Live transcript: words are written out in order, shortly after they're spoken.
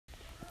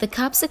The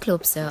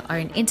Kaapse are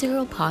an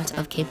integral part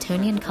of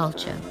Capetonian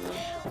culture,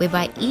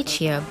 whereby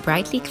each year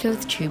brightly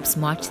clothed troops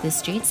march the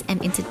streets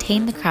and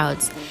entertain the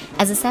crowds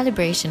as a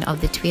celebration of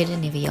the Tweede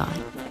Nuwe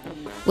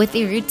Jaar. With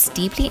their roots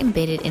deeply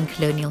embedded in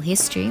colonial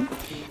history,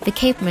 the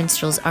Cape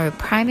Minstrels are a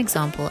prime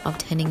example of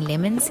turning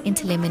lemons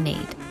into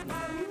lemonade.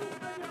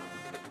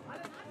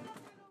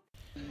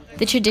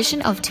 The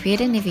tradition of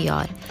Tweede Nuwe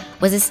Jaar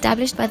was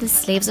established by the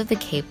slaves of the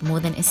Cape more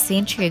than a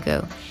century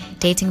ago,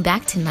 dating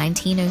back to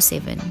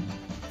 1907.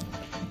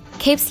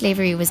 Cape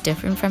slavery was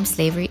different from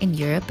slavery in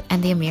Europe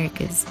and the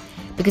Americas,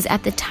 because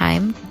at the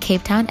time,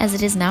 Cape Town as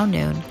it is now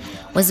known,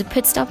 was a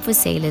pit stop for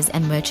sailors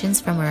and merchants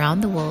from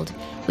around the world,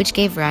 which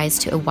gave rise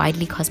to a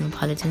widely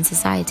cosmopolitan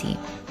society.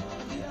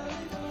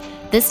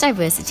 This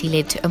diversity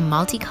led to a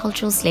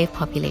multicultural slave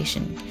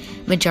population,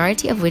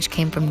 majority of which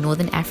came from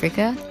Northern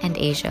Africa and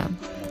Asia.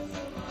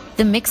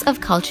 The mix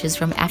of cultures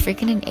from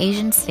African and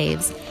Asian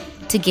slaves,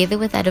 together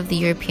with that of the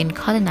European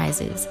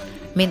colonizers,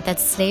 meant that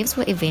slaves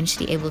were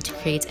eventually able to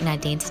create an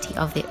identity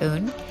of their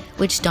own,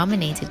 which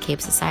dominated Cape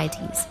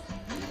societies.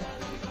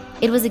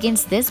 It was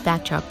against this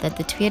backdrop that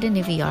the Tweede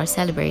Nuwe Jaar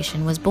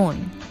celebration was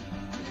born.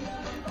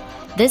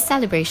 This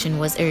celebration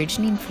was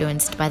originally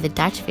influenced by the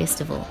Dutch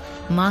festival,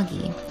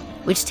 Magie,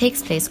 which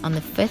takes place on the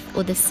 5th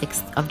or the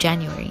 6th of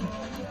January.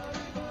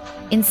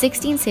 In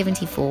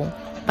 1674,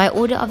 by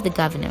order of the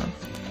governor,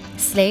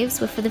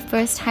 slaves were for the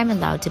first time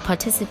allowed to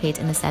participate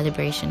in the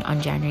celebration on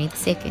January the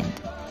 2nd.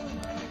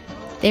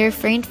 They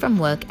refrained from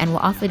work and were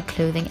offered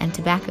clothing and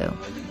tobacco.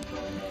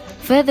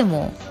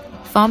 Furthermore,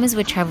 farmers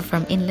would travel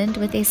from inland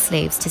with their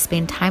slaves to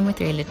spend time with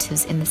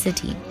relatives in the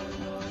city.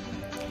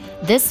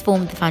 This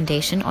formed the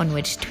foundation on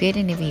which Tweede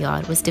Nuwe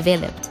Jaar was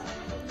developed.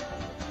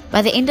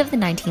 By the end of the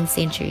 19th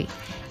century,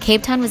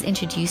 Cape Town was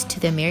introduced to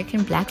the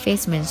American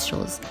blackface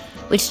minstrels,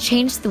 which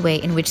changed the way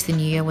in which the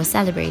New Year was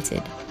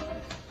celebrated.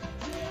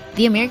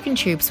 The American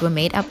troops were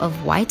made up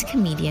of white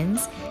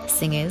comedians,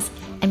 singers,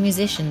 and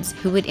musicians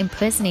who would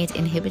impersonate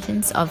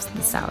inhabitants of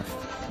the South.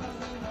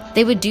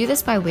 They would do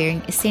this by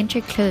wearing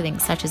eccentric clothing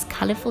such as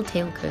colorful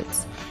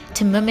tailcoats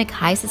to mimic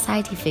high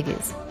society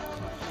figures,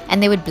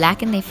 and they would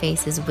blacken their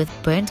faces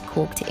with burnt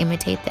cork to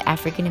imitate the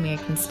African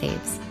American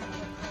slaves.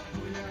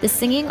 The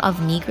singing of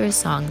Negro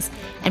songs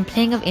and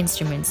playing of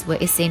instruments were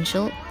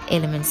essential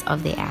elements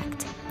of their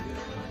act.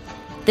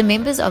 The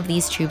members of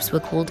these troops were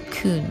called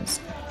coons,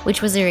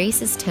 which was a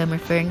racist term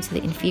referring to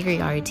the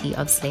inferiority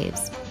of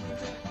slaves.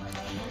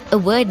 A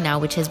word now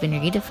which has been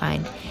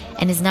redefined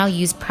and is now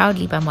used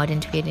proudly by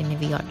modern Tweede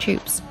Nuwe Jaar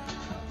troops.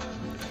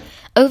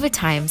 Over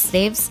time,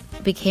 slaves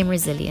became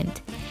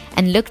resilient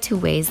and looked to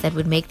ways that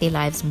would make their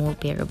lives more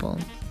bearable.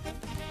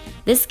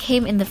 This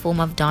came in the form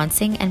of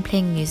dancing and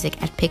playing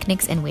music at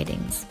picnics and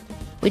weddings,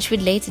 which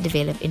would later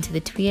develop into the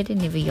Tweede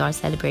Nuwe Jaar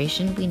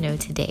celebration we know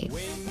today.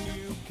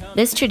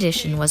 This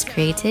tradition was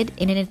created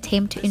in an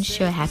attempt to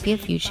ensure happier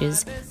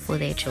futures for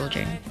their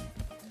children.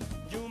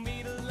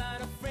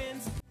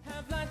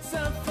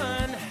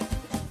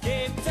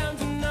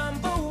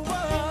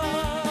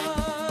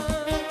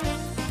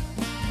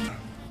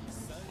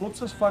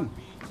 Clubs is fun.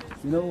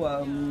 You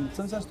know,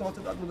 since I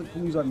started out with the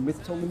coons, I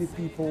met so many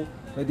people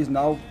that is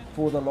now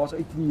for the last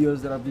 18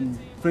 years that I've been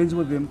friends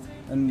with them,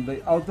 and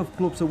they out of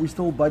clubs, so we're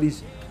still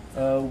buddies.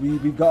 We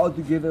go out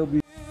together.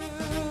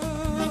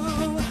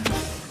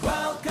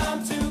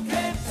 Welcome to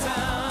Cape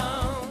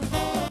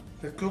Town.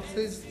 The club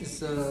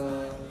is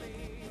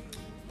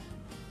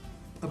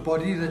a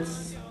body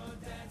that's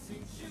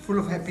full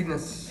of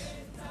happiness,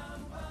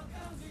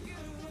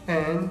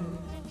 and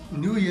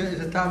New Year is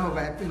a time of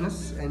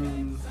happiness,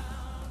 and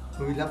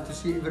we love to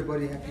see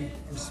everybody happy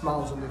and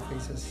smiles on their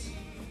faces.